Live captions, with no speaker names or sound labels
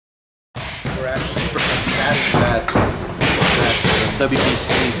were actually ecstatic that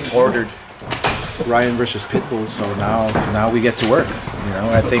WBC ordered Ryan versus Pitbull, so now we get to work. You know,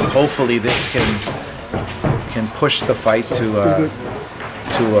 I think hopefully this can push the fight to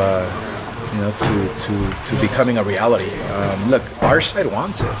becoming a reality. Look, our side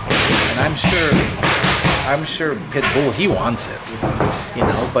wants it, and I'm sure Pitbull, he wants it. You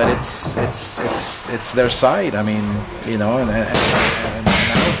know, but it's their side. I mean, you know, and I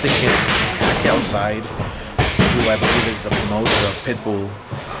don't think it's Pacquiao's side, who I believe is the promoter of Pitbull.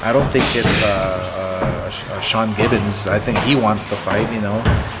 I don't think it's Sean Gibbons. I think he wants the fight. You know,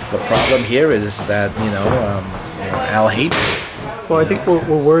 the problem here is that Al hates it. Well, I think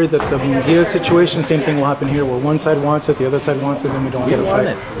we're worried that the Munguia situation, same thing will happen here, where one side wants it, the other side wants it, then we don't get a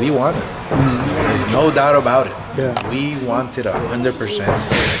fight. We want it. There's no doubt about it. Yeah. We want it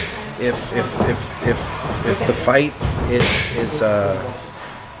 100%. If the fight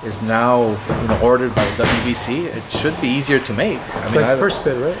is now ordered by WBC, it should be easier to make. It's like purse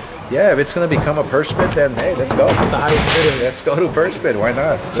bid, right? Yeah, if it's going to become a purse bid, then hey, let's go. It's the highest bidder. Let's go to purse bid. Why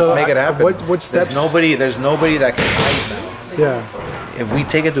not? So let's make it happen. What steps? There's nobody that can hide now. Yeah. If we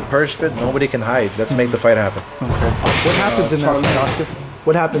take it to purse bid, nobody can hide. Let's make the fight happen. Okay. What happens in that fight, Oscar?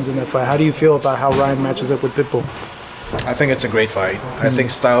 What happens in that fight? How do you feel about how Ryan matches up with Pitbull? I think it's a great fight. I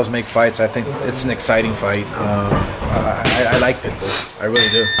think styles make fights. I think it's an exciting fight. I like Pitbull. I really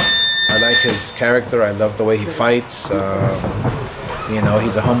do. I like his character. I love the way he fights.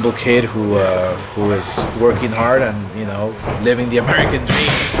 He's a humble kid who is working hard and living the American dream.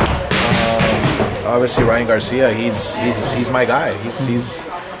 Obviously, Ryan Garcia, he's my guy.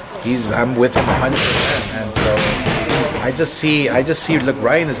 I'm with him 100%, and so I just see. Look,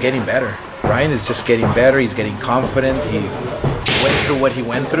 Ryan is getting better. Ryan is just getting better. He's getting confident. He went through what he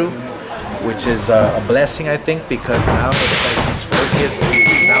went through, which is a blessing, I think, because now it's like he's focused.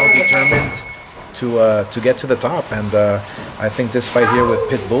 He's now determined to get to the top, and I think this fight here with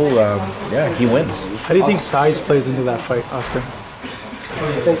Pitbull, he wins. How do you think size plays into that fight, Oscar?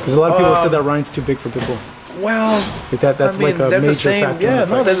 Because a lot of people have said that Ryan's too big for Pitbull. Well, that's like a major factor. Yeah,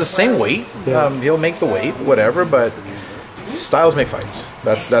 no, they're the same weight. Yeah. He'll make the weight, whatever, but styles make fights.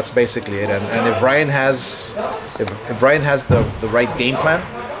 That's basically it. And if Ryan has the right game plan,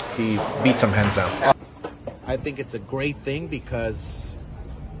 he beats him hands down. I think it's a great thing because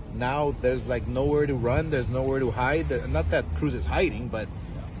now there's like nowhere to run, there's nowhere to hide. Not that Cruz is hiding, but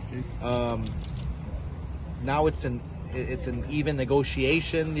now it's an even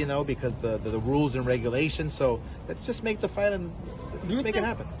negotiation, because the rules and regulations. So let's just make the fight and make it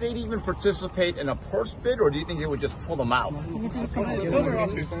happen. They'd even participate in a purse bid, or do you think they would just pull them out?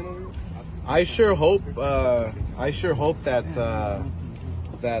 I sure hope that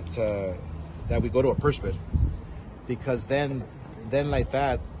we go to a purse bid, because then like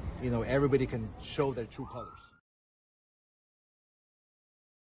that, everybody can show their true colors.